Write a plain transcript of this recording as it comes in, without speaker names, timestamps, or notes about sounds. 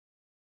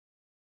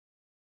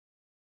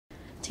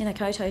Tēnā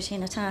koutou,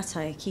 tēnā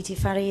tātou, ki te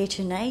whare e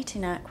tu nei,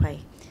 tēnā koe.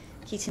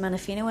 Ki te mana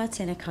whenua,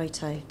 tēnā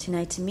koutou,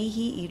 tēnei te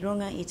mihi I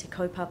runga I te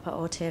kaupapa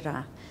o te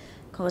rā.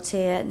 Ko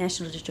te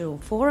National Digital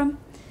Forum,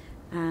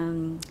 ki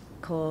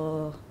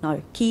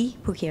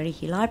Puke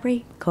Ariki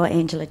Library, ko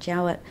Angela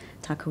Jowitt,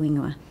 taku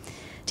ingoa.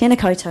 Tēnā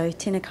koutou,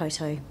 tēnā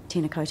koutou,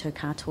 tēnā koutou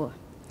katoa.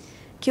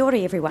 Kia ora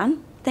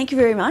everyone. Thank you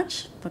very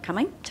much for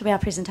coming to our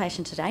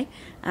presentation today.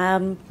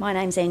 My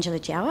name's Angela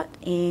Jowitt,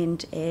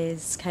 and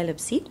as Caleb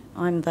said,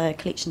 I'm the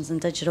Collections and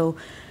Digital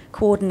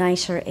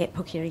Coordinator at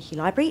Puke Ariki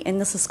Library,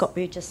 and this is Scott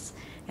Burgess,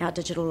 our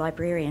Digital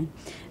Librarian.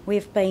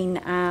 We've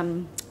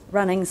been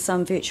running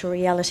some virtual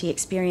reality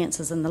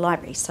experiences in the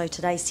library, so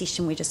today's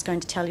session we're just going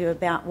to tell you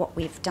about what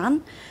we've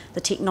done,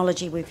 the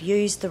technology we've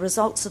used, the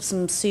results of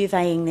some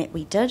surveying that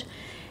we did,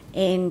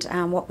 and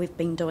what we've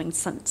been doing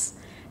since.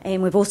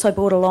 And we've also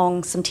brought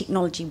along some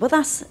technology with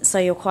us, so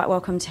you're quite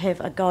welcome to have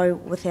a go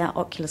with our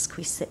Oculus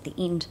Quests at the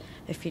end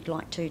if you'd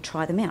like to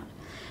try them out.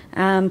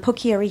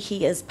 Puke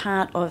Ariki is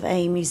part of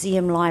a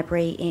museum,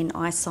 library and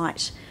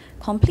eyesight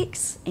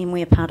complex, and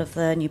we're part of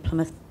the New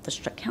Plymouth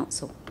District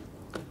Council.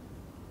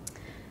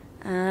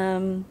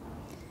 We're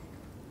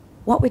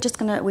just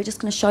going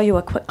to show you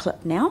a quick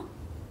clip now,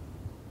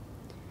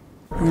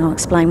 and I'll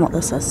explain what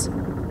this is.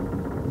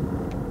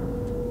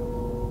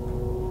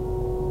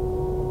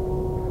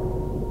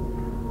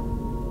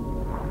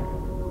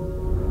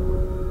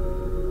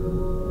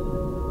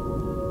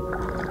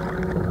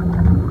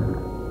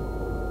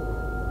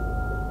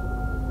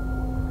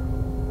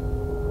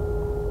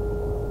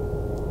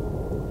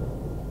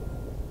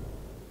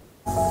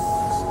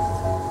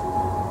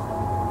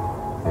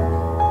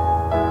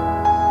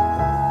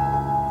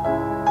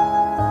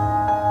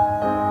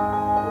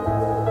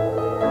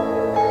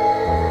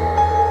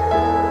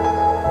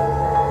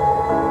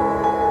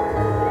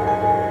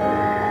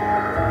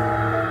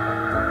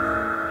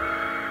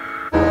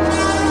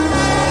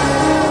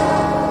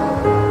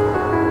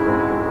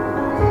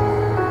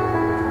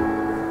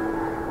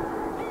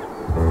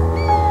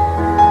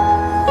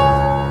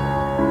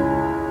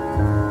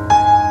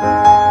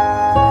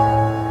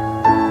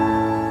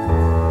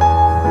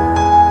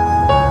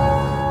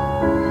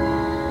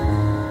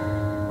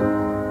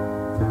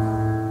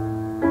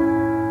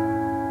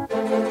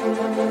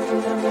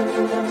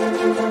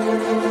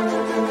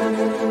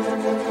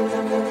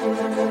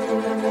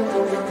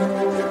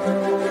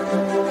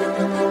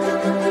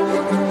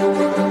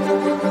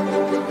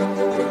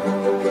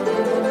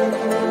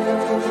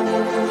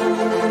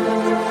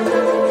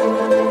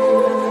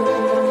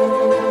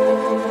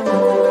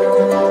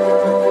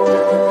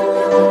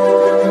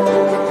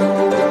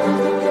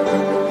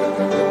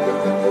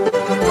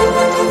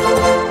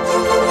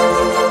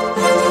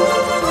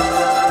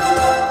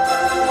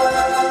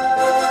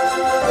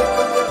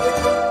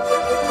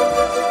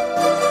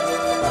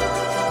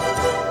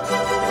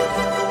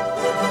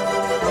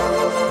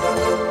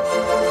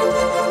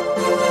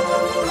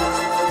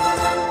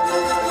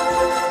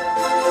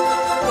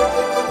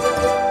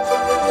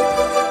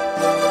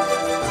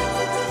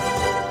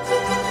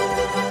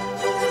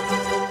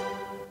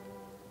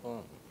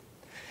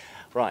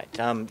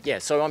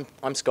 So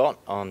I'm Scott.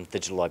 I'm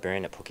Digital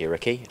Librarian at Puke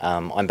Ariki.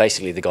 I'm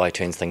basically the guy who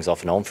turns things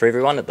off and on for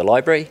everyone at the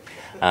library.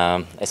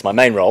 That's my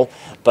main role,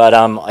 but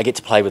I get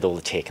to play with all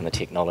the tech and the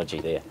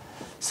technology there.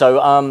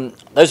 So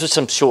those are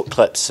some short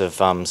clips of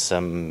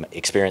some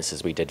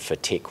experiences we did for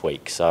Tech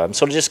Week. So I'm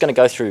sort of just going to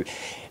go through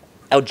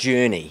our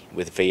journey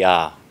with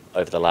VR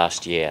over the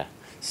last year.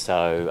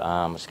 So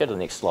let's go to the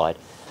next slide.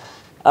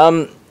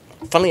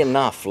 Funnily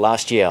enough,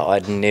 last year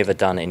I'd never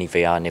done any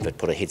VR, never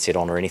put a headset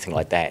on or anything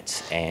like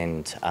that,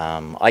 and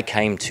I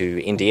came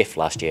to NDF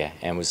last year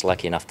and was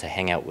lucky enough to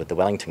hang out with the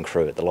Wellington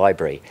crew at the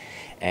library,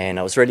 and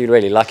I was really,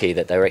 really lucky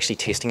that they were actually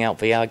testing out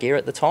VR gear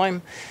at the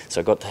time, so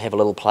I got to have a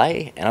little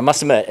play, and I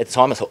must admit, at the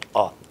time I thought,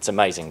 oh, it's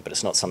amazing, but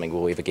it's not something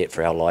we'll ever get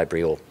for our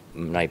library, or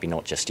maybe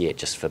not just yet,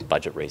 just for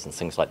budget reasons,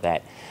 things like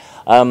that.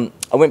 I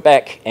went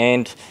back,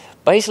 and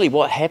basically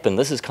what happened,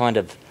 this is kind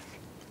of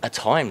a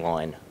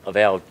timeline of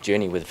our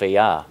journey with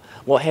VR.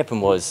 What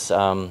happened was,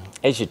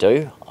 as you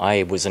do,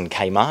 I was in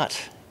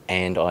Kmart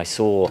and I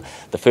saw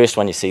the first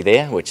one you see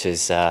there, which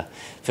is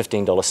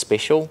 $15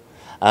 special.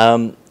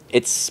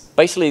 It's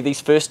basically these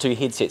first two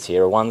headsets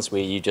here are ones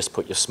where you just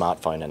put your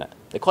smartphone in it.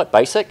 They're quite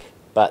basic,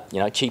 but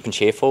cheap and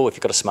cheerful. If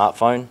you've got a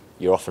smartphone,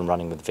 you're off and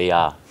running with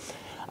VR.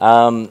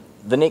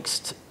 The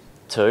next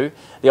two,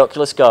 the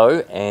Oculus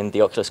Go and the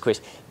Oculus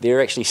Quest,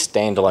 they're actually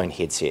standalone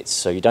headsets,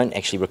 so you don't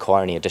actually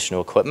require any additional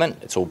equipment.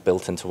 It's all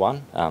built into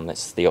one.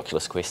 That's the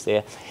Oculus Quest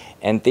there.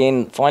 And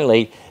then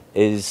finally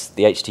is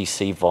the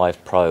HTC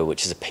Vive Pro,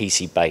 which is a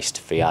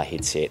PC-based VR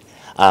headset.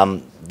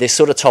 They're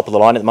sort of top of the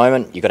line at the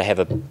moment. You've got to have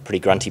a pretty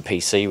grunty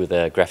PC with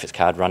a graphics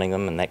card running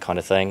them and that kind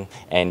of thing.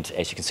 And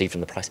as you can see from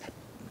the price, a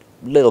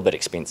little bit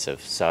expensive.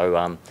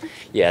 So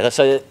yeah,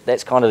 so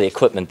that's kind of the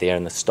equipment there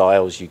and the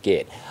styles you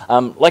get.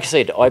 Like I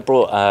said, I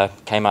brought a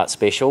Kmart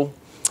special.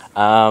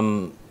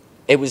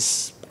 It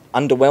was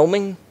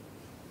underwhelming.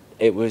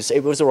 It was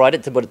all right.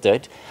 It did what it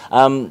did.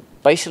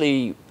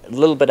 Basically, a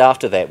little bit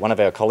after that, one of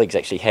our colleagues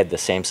actually had the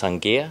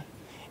Samsung Gear,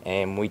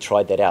 and we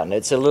tried that out, and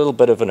it's a little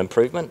bit of an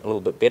improvement, a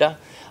little bit better.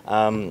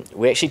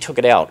 We actually took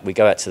it out. We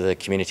go out to the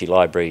community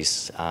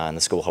libraries in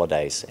the school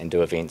holidays and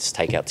do events,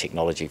 take out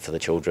technology for the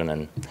children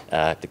and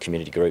the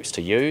community groups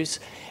to use,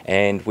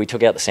 and we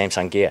took out the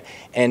Samsung gear,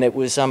 and it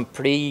was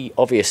pretty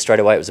obvious straight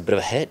away it was a bit of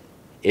a hit.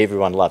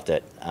 Everyone loved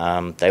it.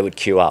 They would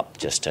queue up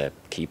just to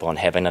keep on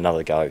having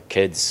another go.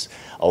 Kids,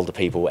 older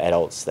people,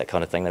 adults, that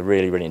kind of thing. They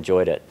really, really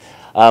enjoyed it.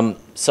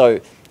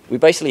 So we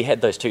basically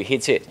had those two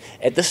headsets.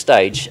 At this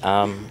stage,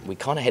 we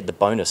kind of had the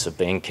bonus of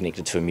being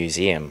connected to a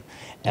museum.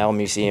 Our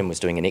museum was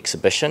doing an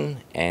exhibition,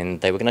 and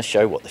they were going to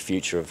show what the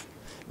future of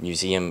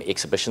museum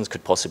exhibitions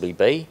could possibly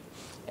be,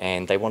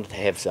 and they wanted to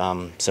have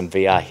some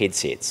VR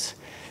headsets.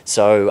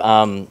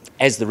 So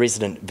as the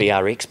resident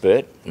VR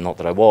expert, not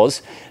that I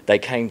was, they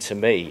came to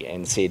me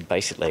and said,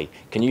 basically,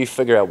 can you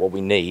figure out what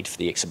we need for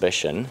the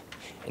exhibition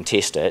and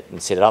test it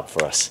and set it up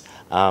for us?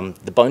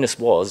 The bonus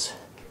was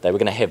they were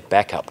going to have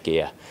backup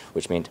gear,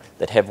 which meant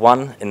they'd have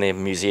one in their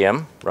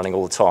museum running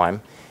all the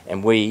time,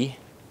 and we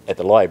at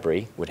the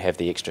library would have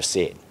the extra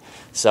set.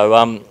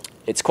 So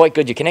it's quite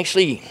good. You can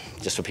actually,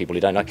 just for people who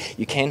don't know,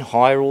 you can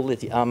hire all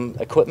the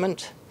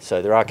equipment. So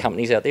there are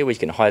companies out there where you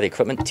can hire the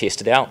equipment,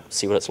 test it out,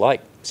 see what it's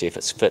like, see if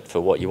it's fit for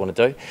what you want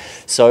to do.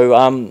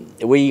 So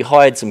we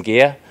hired some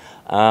gear.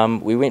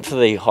 We went for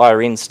the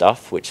higher end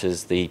stuff, which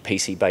is the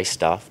PC-based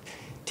stuff,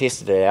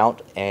 tested it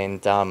out,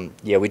 and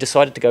yeah, we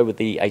decided to go with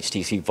the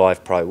HTC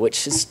Vive Pro,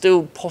 which is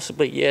still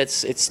possibly, yeah,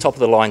 it's top of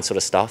the line sort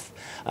of stuff.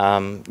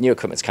 New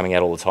equipment's coming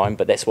out all the time,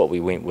 but that's what we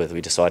went with.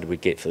 We decided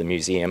we'd get for the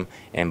museum,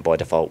 and by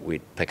default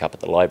we'd pick up at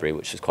the library,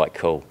 which was quite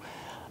cool.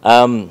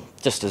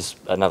 Just as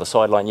another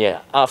sideline,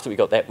 yeah, after we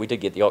got that, we did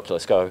get the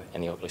Oculus Go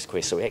and the Oculus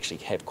Quest, so we actually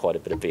have quite a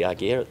bit of VR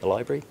gear at the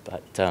library,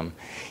 but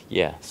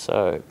yeah,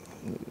 so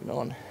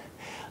moving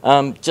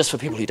on. Just for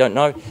people who don't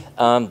know,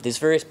 there's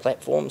various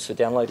platforms for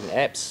downloading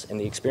apps and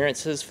the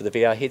experiences for the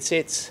VR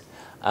headsets.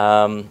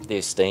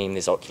 There's Steam,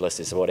 there's Oculus,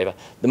 there's whatever.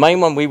 The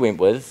main one we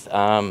went with,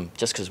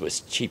 just because it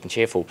was cheap and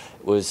cheerful,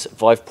 was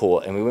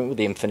Viveport, and we went with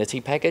the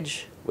Infinity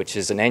package, which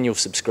is an annual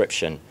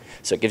subscription.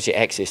 So it gives you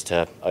access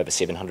to over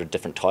 700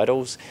 different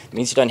titles. It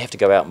means you don't have to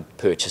go out and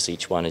purchase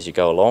each one as you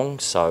go along,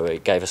 so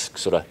it gave us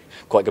sort of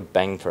quite good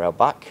bang for our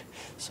buck.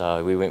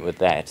 So we went with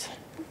that.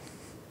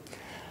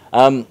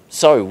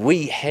 So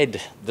we had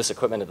this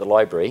equipment at the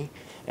library,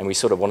 and we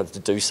sort of wanted to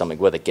do something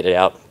with it, get it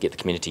out, get the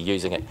community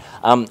using it.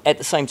 At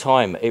the same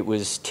time, it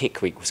was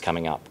Tech Week was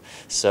coming up.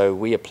 So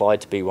we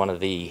applied to be one of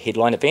the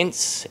headline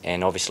events,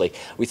 and obviously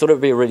we thought it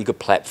would be a really good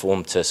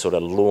platform to sort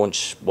of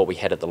launch what we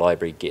had at the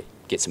library, get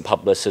some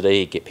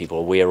publicity, get people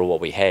aware of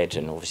what we had,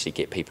 and obviously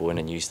get people in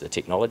and use the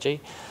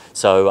technology.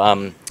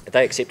 So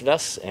they accepted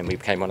us, and we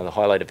became one of the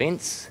highlight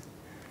events.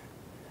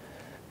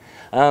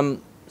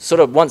 Sort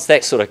of once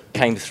that sort of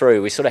came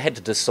through, we sort of had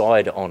to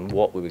decide on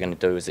what we were going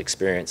to do as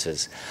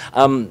experiences.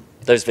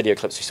 Those video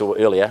clips we saw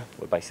earlier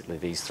were basically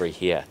these three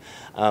here.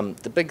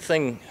 The big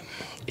thing,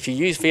 if you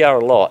use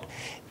VR a lot,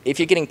 if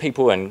you're getting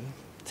people in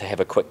to have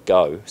a quick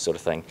go sort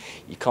of thing,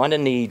 you kind of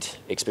need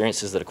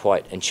experiences that are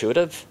quite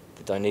intuitive.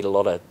 They don't need a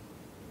lot of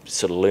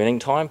sort of learning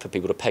time for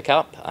people to pick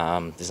up.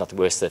 There's nothing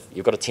worse than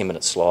you've got a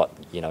 10-minute slot,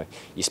 you know,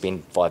 you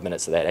spend 5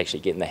 minutes of that actually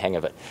getting the hang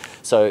of it.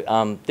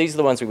 So these are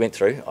the ones we went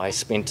through. I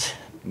spent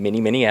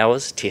many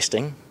hours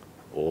testing,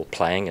 or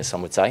playing as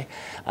some would say,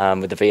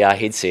 with the VR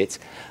headsets.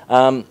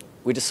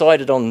 We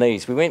decided on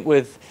these. We went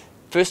with,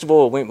 first of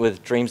all,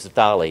 Dreams of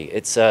Dali.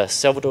 It's a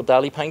Salvador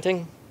Dali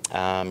painting,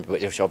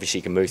 which obviously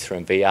you can move through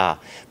in VR,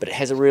 but it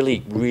has a really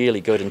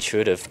good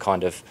intuitive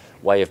kind of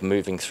way of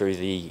moving through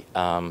the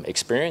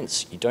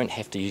experience. You don't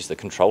have to use the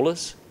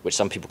controllers, which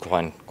some people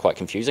find quite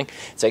confusing.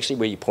 It's actually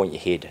where you point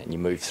your head and you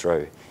move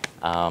through.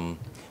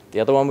 The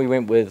other one we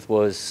went with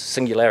was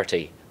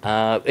Singularity.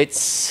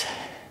 It's,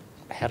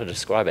 how to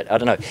describe it, I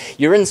don't know.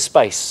 You're in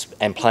space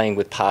and playing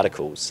with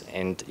particles,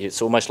 and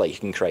it's almost like you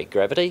can create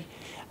gravity,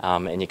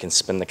 and you can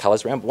spin the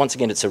colours around. But once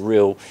again, it's a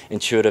real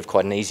intuitive,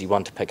 quite an easy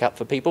one to pick up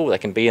for people. They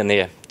can be in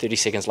there 30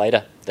 seconds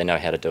later, they know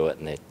how to do it,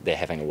 and they're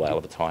having a whale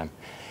of a time.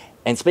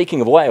 And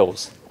speaking of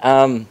whales,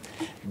 the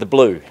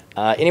Blue.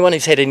 Anyone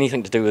who's had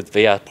anything to do with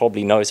VR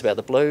probably knows about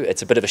the Blue.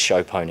 It's a bit of a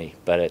show pony,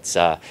 but it's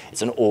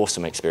an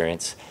awesome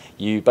experience.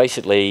 You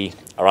basically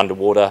are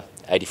underwater,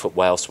 80-foot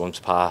whale swims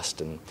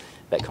past, and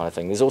that kind of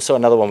thing. There's also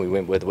another one we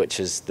went with, which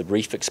is the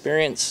Reef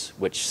Experience,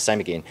 which,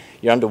 same again,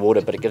 you're underwater,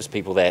 but it gives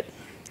people that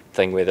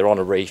thing where they're on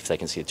a reef, they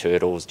can see the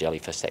turtles,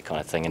 jellyfish, that kind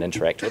of thing, and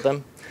interact with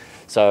them.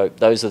 So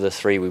those are the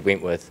three we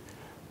went with.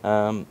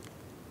 So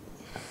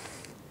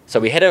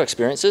we had our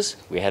experiences,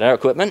 we had our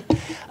equipment.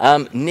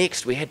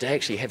 Next, we had to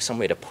actually have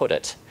somewhere to put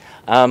it.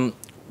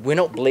 We're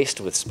not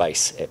blessed with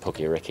space at Puke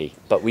Ariki,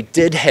 but we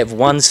did have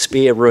one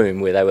spare room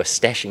where they were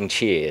stashing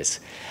chairs.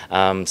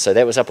 So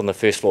that was up on the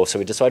first floor, so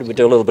we decided we'd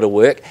do a little bit of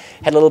work,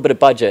 had a little bit of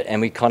budget, and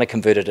we kind of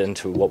converted it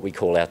into what we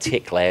call our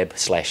tech lab /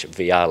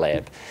 VR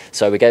lab.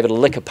 So we gave it a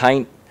lick of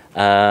paint,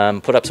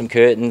 put up some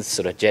curtains,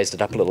 sort of jazzed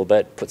it up a little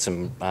bit, put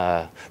some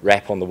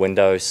wrap on the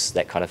windows,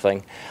 that kind of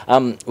thing.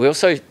 We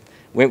also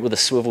went with a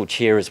swivel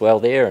chair as well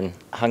there and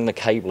hung the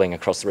cabling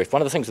across the roof.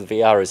 One of the things with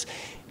VR is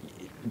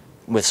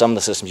with some of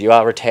the systems, you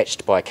are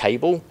attached by a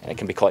cable, and it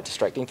can be quite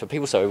distracting for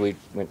people, so we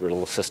went with a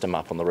little system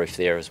up on the roof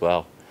there as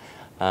well.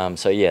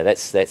 So yeah,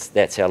 that's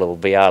our little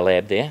VR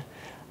lab there.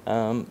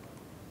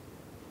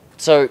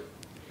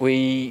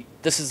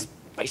 This is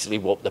basically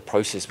what the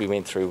process we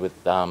went through with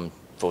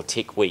for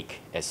Tech Week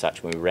as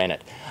such when we ran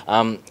it.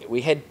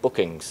 We had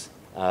bookings.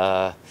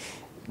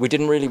 We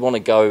didn't really want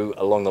to go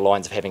along the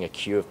lines of having a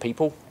queue of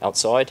people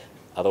outside.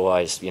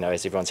 Otherwise, you know,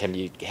 as everyone's having,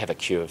 you have a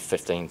queue of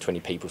 15, 20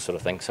 people sort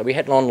of thing. So we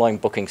had an online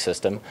booking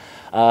system.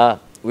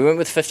 We went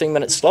with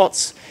 15-minute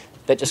slots.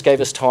 That just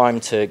gave us time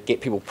to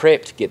get people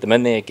prepped, get them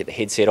in there, get the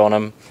headset on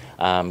them,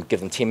 give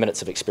them 10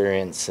 minutes of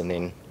experience, and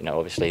then, you know,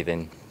 obviously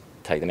then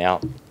take them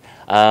out.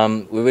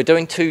 We were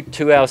doing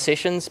two-hour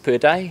sessions per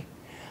day,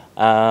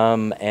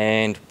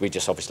 and we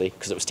just obviously,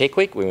 because it was Tech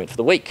Week, we went for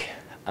the week.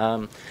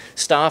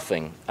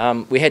 Staffing.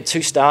 We had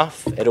 2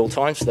 staff at all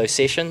times for those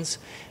sessions.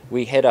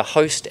 We had a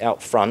host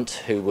out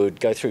front who would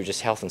go through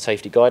just health and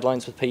safety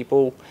guidelines with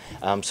people,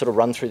 sort of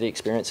run through the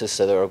experiences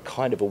so they were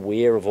kind of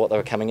aware of what they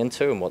were coming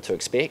into and what to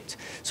expect.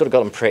 Sort of got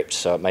them prepped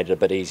so it made it a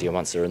bit easier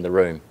once they're in the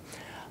room.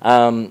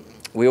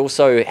 We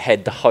also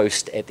had the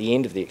host at the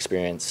end of the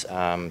experience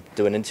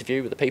do an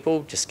interview with the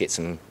people, just get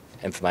some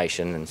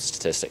information and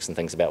statistics and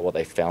things about what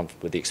they found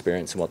with the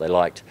experience and what they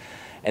liked.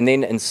 And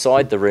then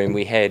inside the room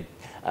we had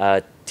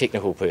a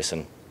technical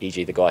person,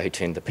 e.g. the guy who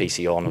turned the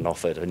PC on and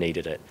off it or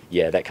needed it.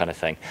 Yeah, that kind of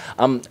thing.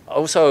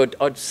 Also,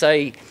 I'd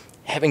say,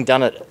 having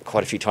done it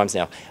quite a few times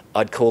now,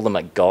 I'd call them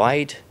a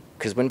guide,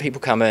 because when people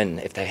come in,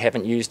 if they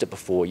haven't used it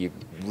before, you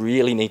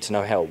really need to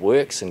know how it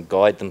works and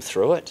guide them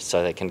through it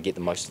so they can get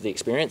the most of the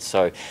experience.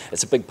 So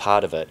it's a big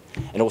part of it.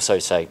 And also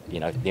say,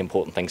 you know, the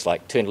important things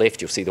like turn left,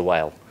 you'll see the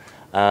whale.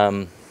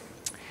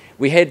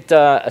 We had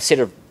a set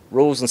of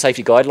rules and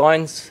safety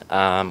guidelines.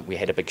 We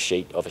had a big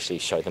sheet, obviously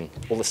show them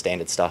all the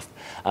standard stuff.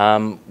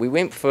 We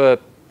went for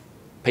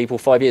people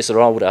 5 years or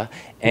older,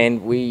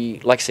 and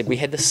we, like I said, we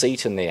had the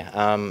seat in there.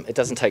 It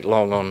doesn't take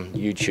long on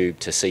YouTube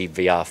to see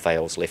VR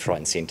fails left, right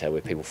and centre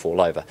where people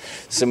fall over.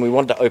 So we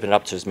wanted to open it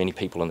up to as many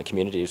people in the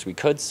community as we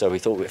could, so we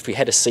thought if we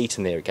had a seat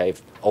in there, it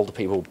gave older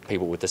people,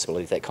 people with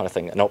disabilities, that kind of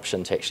thing, an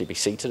option to actually be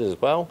seated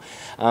as well.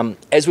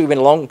 As we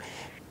went along,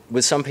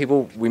 with some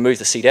people, we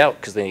moved the seat out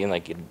because they, you know,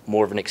 get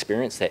more of an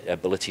experience, that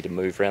ability to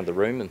move around the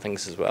room and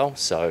things as well.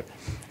 So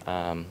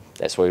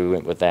that's why we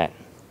went with that.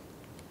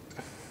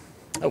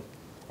 Oh,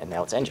 and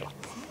now it's Angela.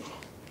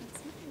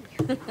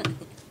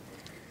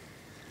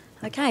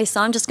 Okay,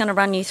 so I'm just going to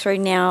run you through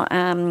now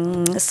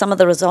some of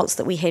the results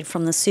that we had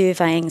from the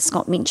surveying.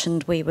 Scott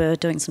mentioned we were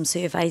doing some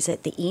surveys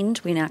at the end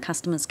when our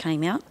customers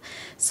came out.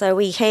 So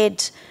we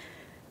had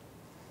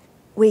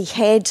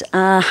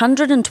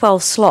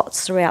 112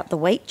 slots throughout the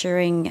week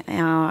during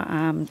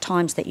our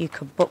times that you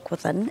could book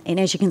within, and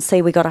as you can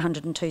see we got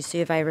 102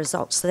 survey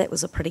results, so that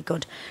was a pretty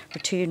good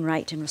return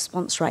rate and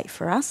response rate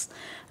for us.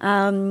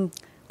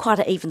 Quite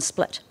an even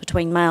split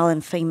between male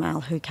and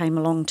female who came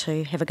along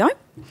to have a go.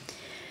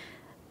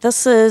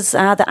 This is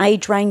the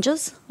age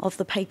ranges of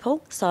the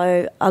people,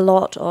 so a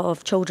lot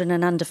of children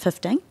and under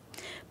 15,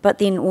 but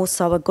then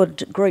also a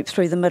good group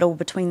through the middle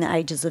between the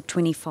ages of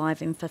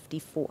 25 and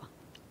 54.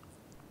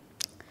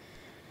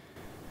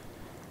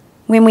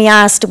 When we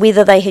asked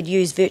whether they had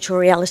used virtual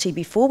reality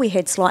before, we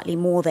had slightly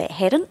more that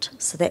hadn't,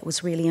 so that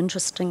was really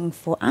interesting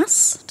for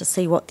us to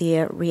see what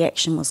their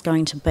reaction was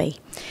going to be.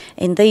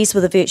 And these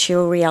were the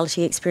virtual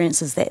reality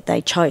experiences that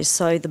they chose.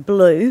 So the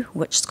blue,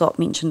 which Scott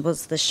mentioned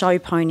was the show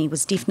pony,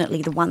 was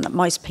definitely the one that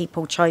most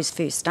people chose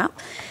first up.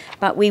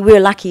 But we were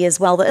lucky as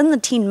well that in the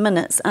 10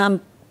 minutes,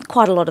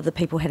 quite a lot of the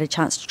people had a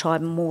chance to try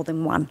more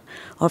than one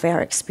of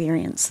our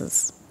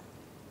experiences.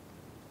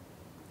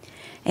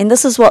 And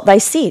this is what they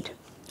said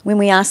when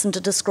we asked them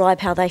to describe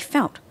how they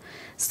felt.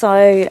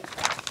 So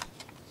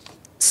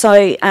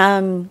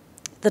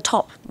the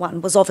top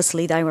one was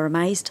obviously they were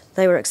amazed,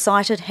 they were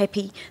excited,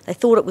 happy, they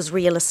thought it was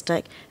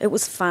realistic, it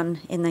was fun,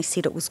 and they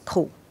said it was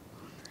cool.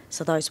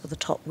 So those were the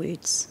top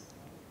words.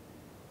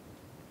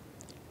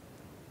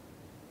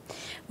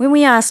 When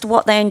we asked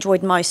what they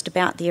enjoyed most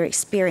about their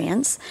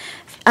experience,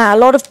 a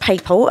lot of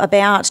people,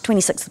 about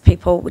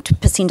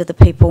 26% of the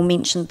people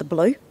mentioned the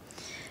blue,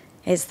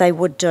 as they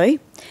would do.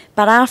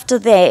 But after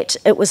that,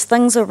 it was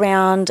things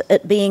around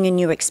it being a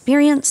new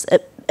experience,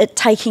 it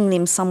taking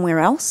them somewhere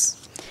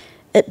else,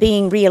 it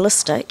being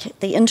realistic,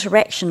 the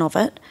interaction of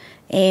it,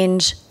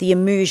 and the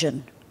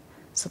immersion.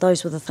 So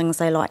those were the things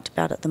they liked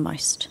about it the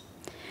most.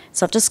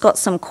 So I've just got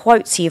some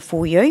quotes here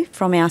for you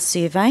from our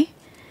survey.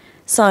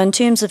 So in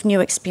terms of new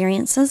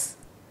experiences,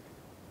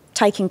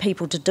 taking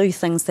people to do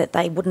things that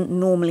they wouldn't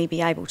normally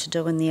be able to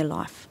do in their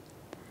life.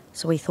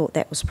 So we thought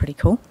that was pretty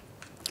cool.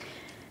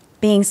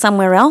 Being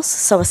somewhere else,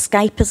 so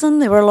escapism.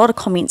 There were a lot of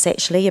comments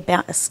actually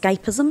about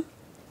escapism.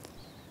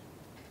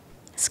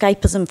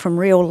 Escapism from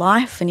real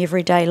life and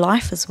everyday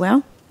life as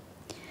well.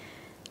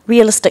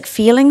 Realistic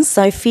feelings,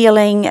 so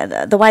feeling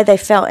the way they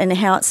felt and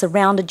how it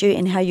surrounded you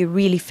and how you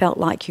really felt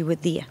like you were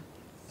there.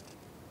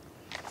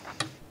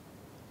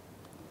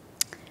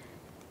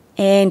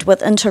 and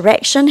with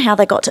interaction, how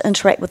they got to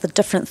interact with the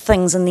different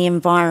things in the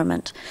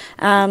environment.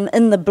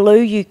 In the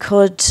blue, you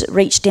could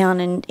reach down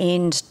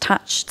and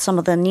touch some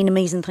of the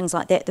anemones and things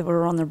like that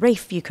were on the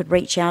reef. You could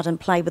reach out and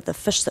play with the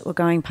fish that were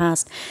going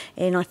past.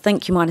 And I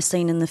think you might have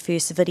seen in the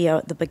first video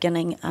at the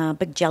beginning,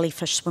 big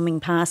jellyfish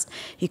swimming past.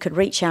 You could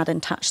reach out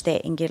and touch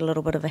that and get a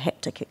little bit of a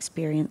haptic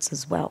experience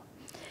as well.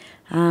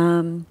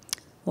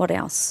 What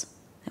else?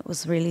 That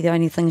was really the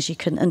only things you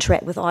could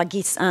interact with. I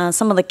guess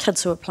some of the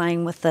kids who were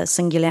playing with the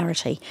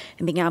singularity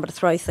and being able to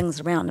throw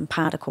things around in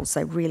particles,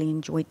 they really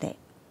enjoyed that.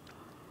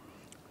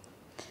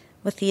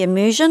 With the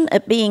immersion,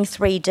 it being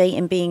 3D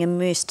and being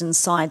immersed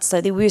inside. So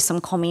there were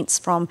some comments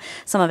from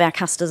some of our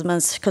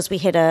customers because we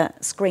had a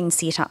screen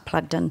set up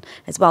plugged in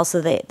as well so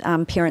that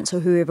parents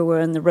or whoever were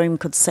in the room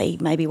could see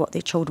maybe what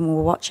their children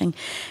were watching.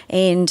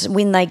 And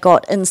when they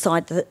got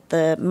inside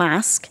the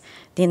mask,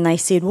 then they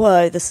said,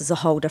 whoa, this is a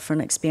whole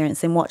different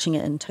experience than watching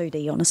it in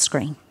 2D on a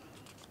screen.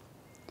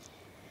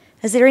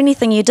 Is there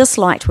anything you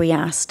disliked, we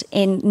asked,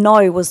 and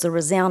no was the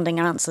resounding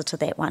answer to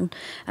that one.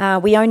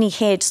 We only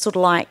had sort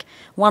of like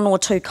 1 or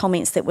 2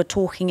 comments that were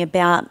talking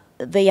about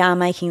VR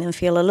making them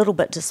feel a little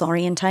bit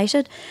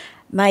disorientated,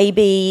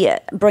 maybe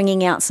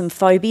bringing out some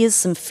phobias,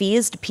 some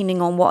fears,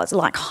 depending on what's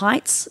like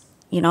heights.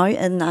 You know,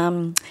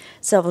 in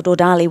Salvador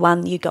Dali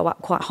one, you go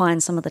up quite high in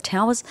some of the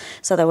towers,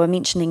 so they were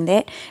mentioning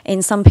that.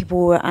 And some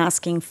people were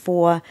asking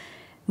for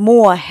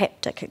more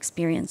haptic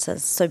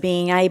experiences, so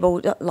being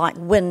able, like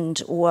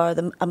wind or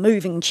a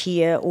moving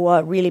chair,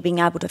 or really being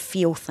able to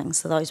feel things.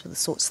 So those were the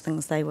sorts of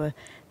things they were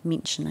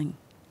mentioning.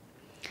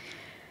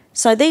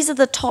 So these are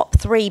the top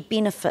 3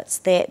 benefits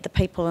that the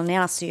people in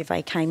our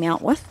survey came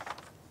out with.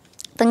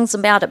 Things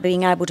about it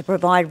being able to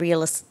provide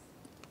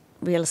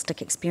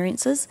realistic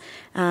experiences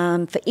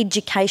for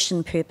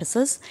education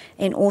purposes,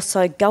 and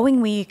also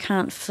going where you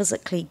can't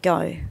physically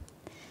go.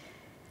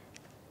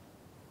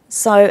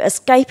 So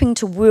escaping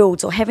to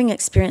worlds or having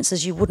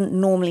experiences you wouldn't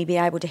normally be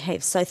able to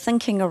have. So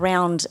thinking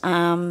around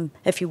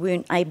if you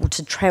weren't able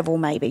to travel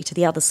maybe to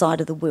the other side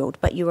of the world,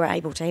 but you were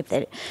able to have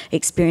that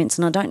experience.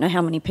 And I don't know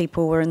how many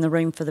people were in the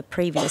room for the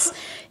previous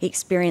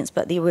experience,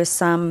 but there was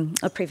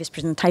previous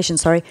presentation,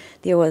 sorry,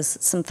 there was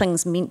some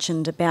things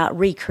mentioned about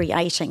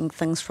recreating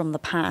things from the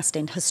past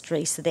and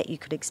history so that you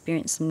could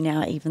experience them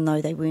now even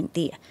though they weren't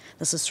there.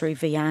 This is through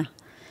VR.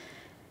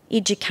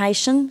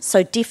 Education,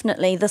 so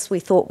definitely this we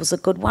thought was a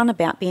good one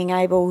about being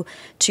able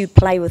to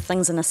play with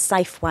things in a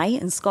safe way,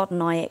 and Scott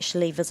and I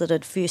actually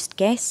visited First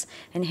Gas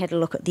and had a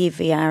look at their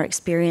VR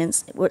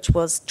experience, which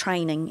was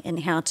training in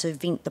how to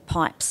vent the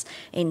pipes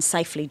and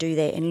safely do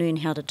that and learn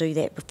how to do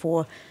that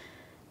before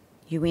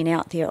you went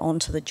out there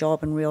onto the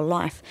job in real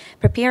life.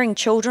 Preparing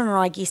children, or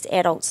I guess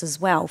adults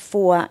as well,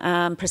 for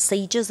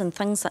procedures and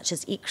things such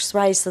as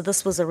x-rays. So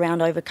this was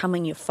around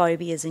overcoming your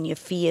phobias and your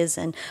fears,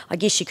 and I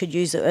guess you could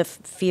use it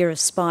with fear of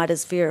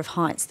spiders, fear of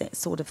heights, that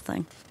sort of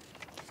thing.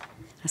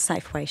 A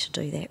safe way to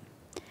do that.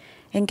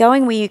 And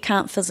going where you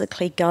can't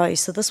physically go.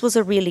 So this was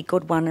a really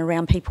good one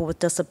around people with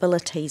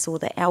disabilities or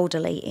the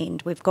elderly, and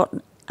we've got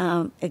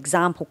an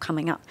example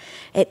coming up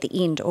at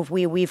the end of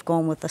where we've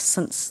gone with this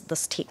since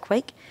this Tech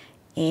Week,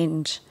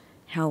 and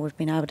how we've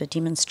been able to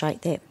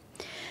demonstrate that.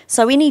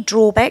 So any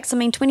drawbacks, I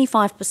mean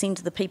 25%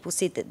 of the people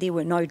said that there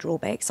were no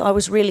drawbacks. I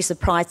was really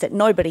surprised that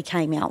nobody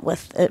came out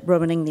with it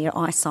ruining their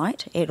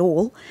eyesight at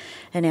all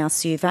in our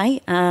survey.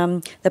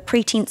 The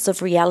pretense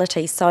of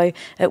reality, so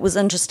it was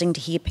interesting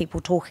to hear people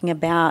talking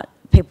about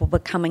people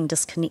becoming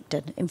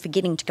disconnected and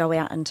forgetting to go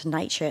out into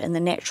nature in the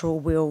natural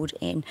world,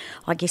 and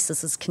I guess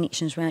this is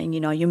connections around, you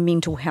know, your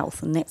mental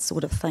health and that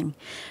sort of thing.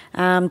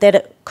 That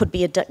it could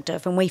be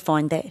addictive, and we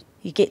find that.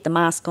 You get the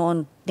mask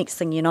on, next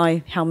thing you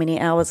know, how many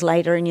hours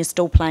later, and you're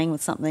still playing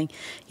with something.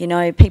 You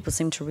know, people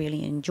seem to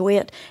really enjoy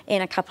it.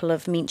 And a couple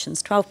of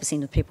mentions,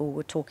 12% of people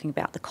were talking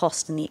about the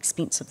cost and the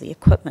expense of the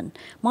equipment.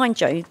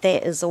 Mind you,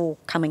 that is all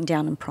coming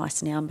down in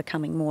price now and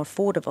becoming more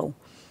affordable.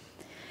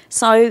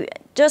 So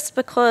just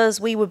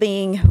because we were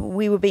being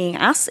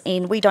us,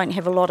 and we don't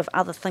have a lot of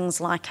other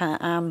things like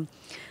a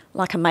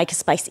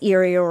makerspace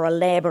area or a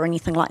lab or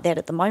anything like that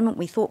at the moment,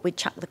 we thought we'd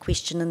chuck the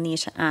question in there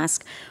to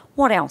ask,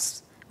 what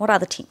else? What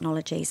other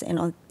technologies? And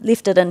I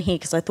left it in here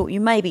because I thought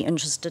you may be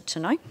interested to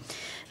know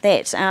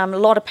that a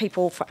lot of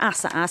people for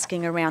us are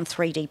asking around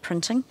 3D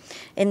printing.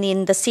 And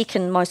then the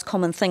second most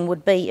common thing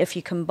would be if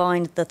you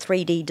combined the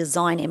 3D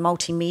design and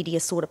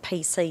multimedia sort of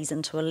PCs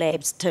into a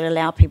lab to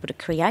allow people to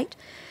create.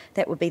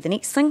 That would be the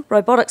next thing.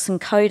 Robotics and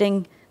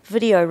coding,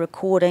 video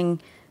recording,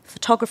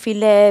 photography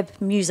lab,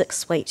 music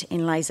suite,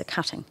 and laser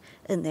cutting,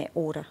 in that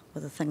order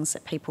were the things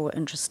that people were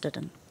interested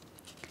in.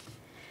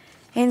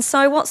 And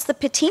so what's the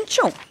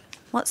potential?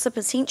 What's the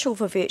potential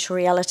for virtual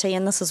reality?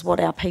 And this is what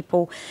our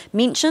people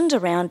mentioned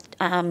around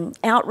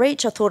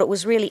outreach. I thought it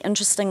was really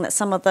interesting that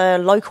some of the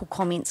local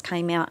comments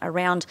came out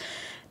around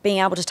being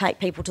able to take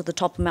people to the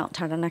top of Mount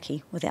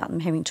Taranaki without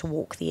them having to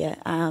walk there.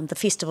 The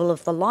Festival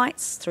of the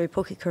Lights through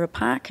Puke Ariki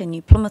Park in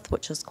New Plymouth,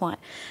 which is quite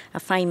a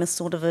famous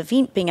sort of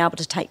event, being able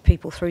to take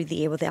people through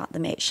there without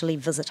them actually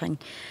visiting.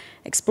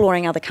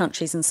 exploring other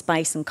countries and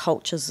space and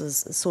cultures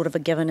is sort of a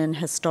given in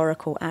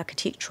historical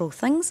architectural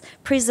things.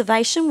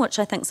 Preservation, which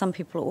I think some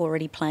people are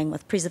already playing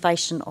with,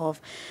 preservation of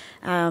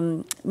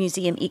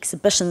museum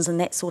exhibitions and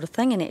that sort of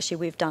thing, and actually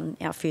we've done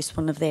our first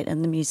one of that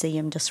in the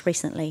museum just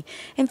recently.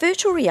 And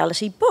virtual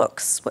reality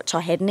books, which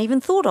I hadn't even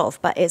thought of,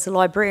 but as a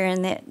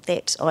librarian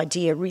that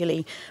idea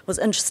really was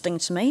interesting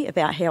to me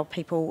about how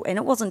people, and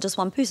it wasn't just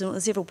one person, it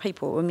was several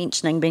people who were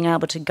mentioning being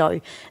able to go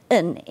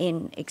in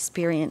and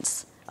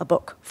experience a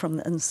book from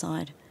the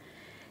inside.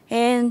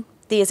 And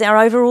there's our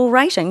overall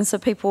rating, so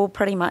people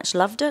pretty much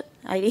loved it,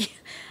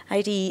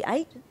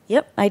 88,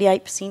 yep,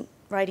 88%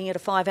 rating it a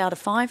 5 out of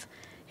 5,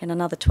 and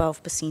another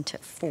 12%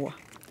 at 4.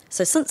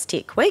 So since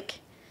Tech Week,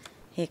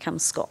 here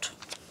comes Scott.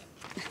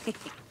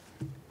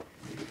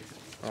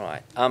 All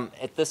right.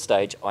 At this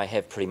stage, I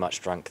have pretty much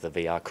drunk the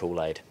VR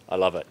Kool-Aid. I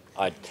love it.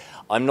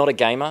 I'm not a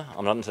gamer.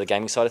 I'm not into the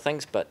gaming side of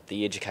things, but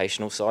the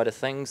educational side of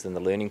things and the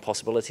learning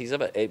possibilities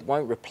of it, it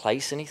won't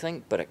replace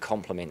anything, but it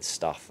complements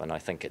stuff, and I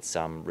think it's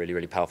really,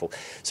 really powerful.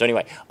 So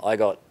anyway, I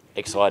got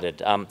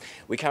excited.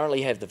 We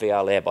currently have the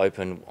VR Lab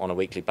open on a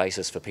weekly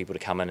basis for people to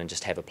come in and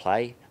just have a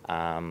play.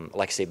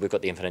 Like I said, we've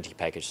got the Infinity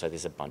package, so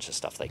there's a bunch of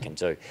stuff they can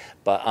do.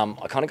 But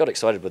I kind of got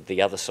excited with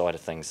the other side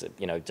of things, that,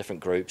 you know,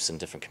 different groups and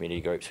different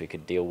community groups we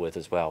could deal with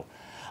as well.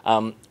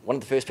 One of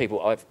the first people,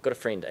 I've got a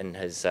friend and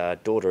his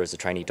daughter is a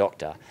trainee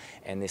doctor,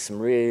 and there's some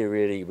really,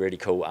 really, really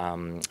cool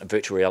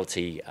virtual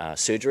reality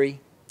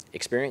surgery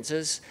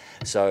experiences,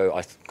 so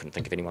I couldn't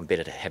think of anyone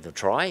better to have a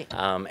try,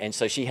 and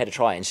so she had a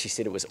try and she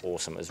said it was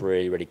awesome. It was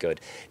really, really good.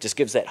 Just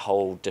gives that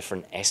whole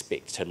different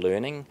aspect to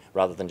learning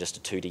rather than just a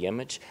 2D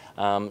image.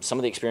 Some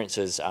of the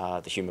experiences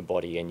are the human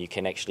body, and you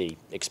can actually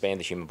expand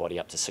the human body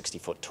up to 60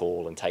 foot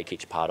tall and take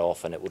each part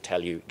off, and it will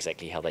tell you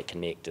exactly how they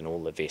connect and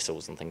all the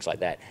vessels and things like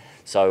that.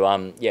 So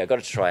yeah, I got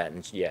her to try it,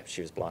 and yeah,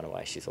 she was blown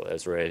away. She thought it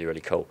was really, really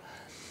cool.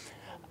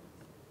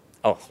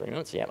 Oh, 3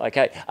 minutes, yeah,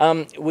 okay.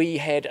 We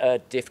had a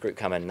deaf group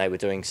come in. They were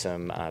doing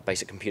some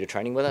basic computer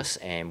training with us,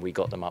 and we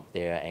got them up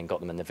there and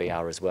got them in the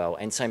VR as well.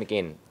 And same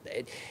again,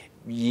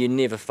 you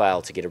never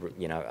fail to get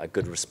a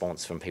good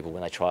response from people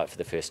when they try it for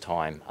the first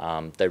time.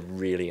 They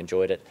really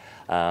enjoyed it.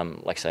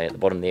 Like I say, at the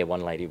bottom there,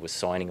 one lady was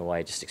signing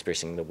away, just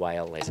expressing the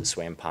whale as it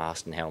swam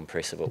past and how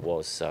impressive it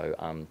was.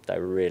 So they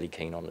were really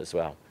keen on it as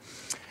well.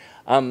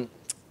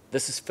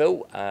 This is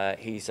Phil.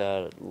 He's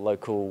a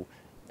local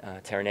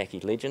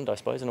Taranaki legend, I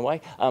suppose, in a way,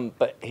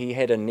 but he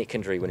had a neck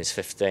injury when he was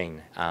 15.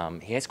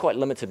 He has quite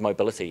limited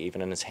mobility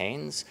even in his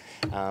hands,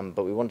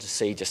 but we wanted to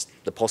see just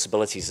the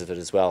possibilities of it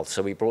as well.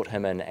 So we brought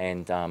him in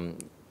and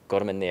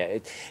got him in there.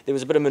 There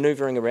was a bit of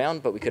manoeuvring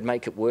around, but we could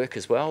make it work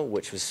as well,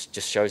 which was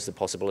just shows the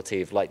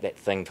possibility of like that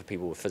thing for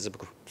people with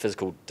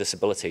physical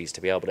disabilities to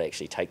be able to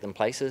actually take them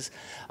places.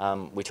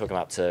 We took him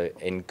up to,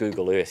 in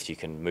Google Earth you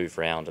can move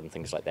around and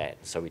things like that,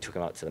 so we took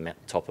him up to the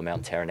top of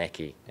Mount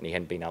Taranaki, and he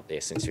hadn't been up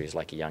there since he was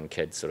like a young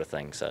kid sort of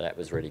thing, so that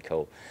was really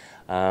cool.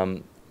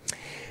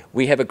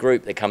 We have a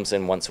group that comes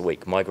in once a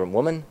week, migrant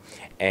women,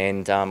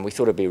 and we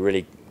thought it'd be a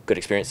really good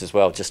experience as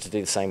well, just to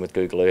do the same with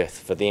Google Earth,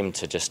 for them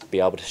to just be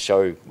able to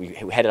show, we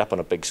had it up on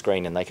a big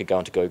screen and they could go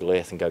into Google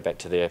Earth and go back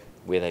to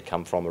where they'd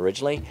come from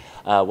originally.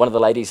 One of the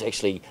ladies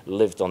actually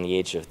lived on the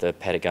edge of the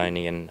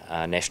Patagonian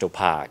National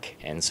Park,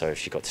 and so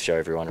she got to show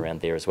everyone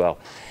around there as well.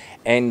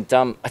 And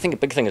I think a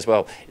big thing as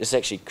well is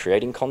actually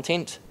creating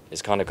content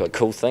is kind of a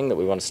cool thing that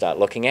we want to start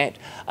looking at.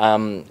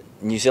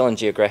 New Zealand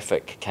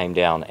Geographic came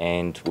down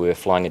and were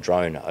flying a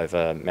drone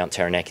over Mount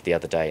Taranaki the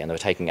other day, and they were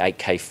taking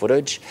 8K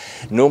footage.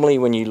 Normally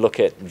when you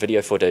look at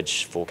video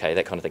footage, 4K,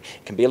 that kind of thing,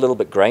 it can be a little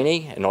bit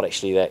grainy and not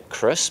actually that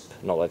crisp,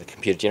 not like the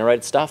computer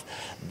generated stuff.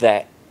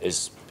 That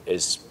is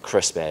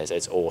crisp as,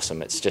 it's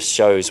awesome. It just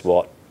shows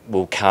what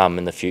will come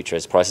in the future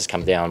as prices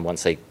come down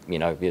once they,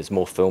 there's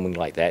more filming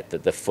like that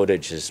the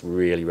footage is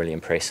really, really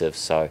impressive.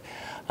 So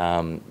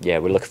yeah,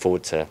 we're looking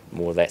forward to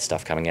more of that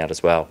stuff coming out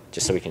as well,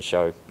 just so we can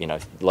show,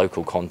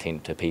 local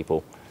content to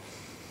people.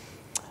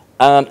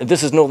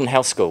 This is Northern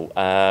Health School.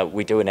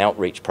 We do an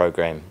outreach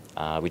program.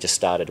 We just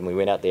started, and we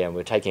went out there and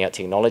we're taking out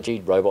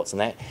technology, robots and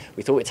that.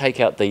 We thought we'd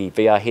take out the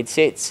VR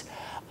headsets.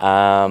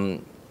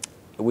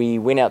 We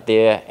went out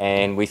there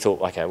and we thought,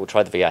 okay, we'll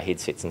try the VR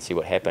headsets and see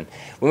what happened.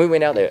 When we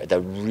went out there,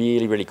 they're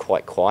really, really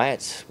quite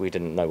quiet. We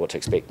didn't know what to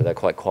expect, but they're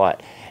quite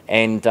quiet.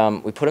 And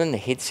we put in the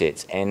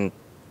headsets, and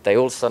they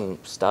all of a sudden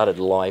started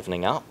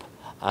livening up.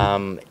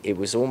 It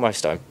was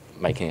almost, I'm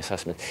making an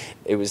assessment,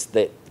 it was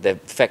that the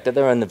fact that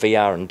they're in the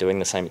VR and doing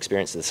the same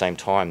experience at the same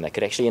time, they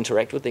could actually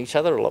interact with each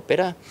other a lot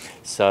better.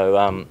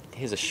 So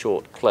here's a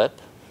short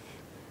clip.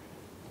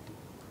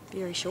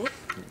 Very short.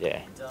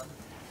 Yeah.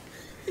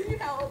 Can you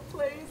help,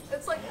 please?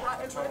 It's like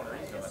right in my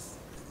face.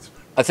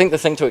 I think the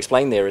thing to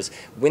explain there is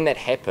when that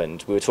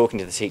happened, we were talking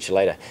to the teacher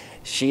later,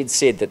 she had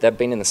said that they'd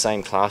been in the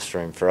same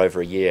classroom for over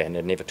a year and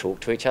had never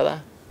talked to each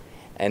other.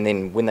 And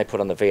then when they put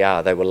on the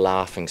VR, they were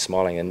laughing,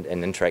 smiling and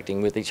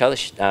interacting with each other.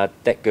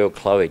 That girl,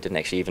 Chloe, didn't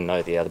actually even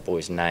know the other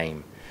boy's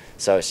name.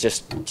 So it's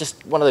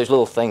just one of those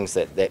little things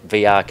that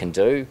VR can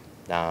do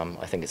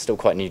I think it's still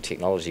quite new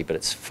technology, but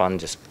it's fun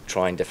just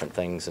trying different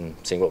things and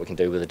seeing what we can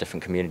do with the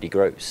different community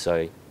groups.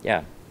 So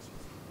yeah.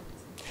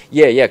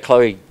 Yeah,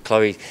 Chloe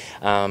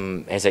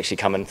has actually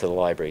come into the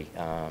library.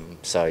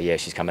 So yeah,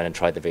 she's come in and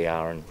tried the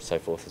VR and so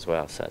forth as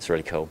well. So it's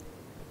really cool.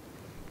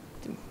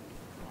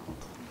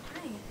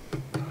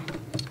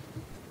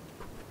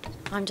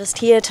 I'm just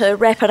here to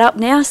wrap it up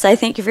now, so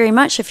thank you very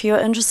much. If you're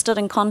interested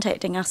in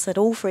contacting us at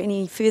all for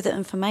any further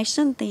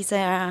information, these are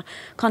our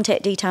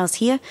contact details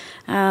here.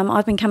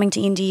 I've been coming to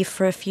NDF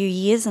for a few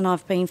years and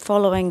I've been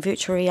following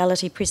virtual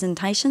reality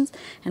presentations,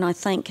 and I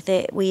think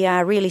that we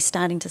are really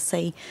starting to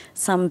see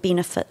some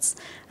benefits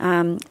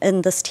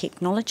in this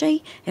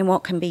technology and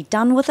what can be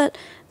done with it.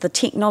 The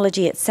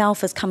technology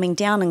itself is coming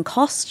down in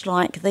cost,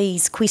 like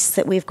these quests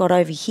that we've got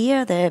over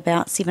here. They're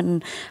about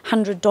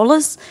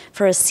 $700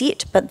 for a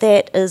set, but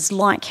that is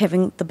like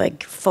having the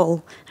big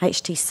full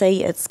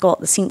HTC. It's got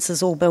the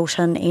sensors all built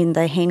in and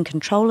the hand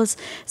controllers.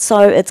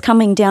 So it's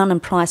coming down in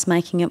price,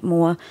 making it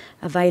more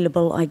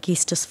available, I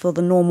guess, just for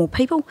the normal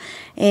people.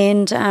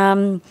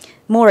 And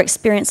more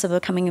experience of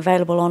becoming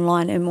available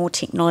online, and more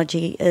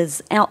technology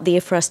is out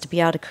there for us to be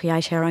able to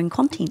create our own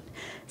content.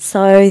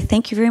 So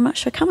thank you very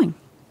much for coming.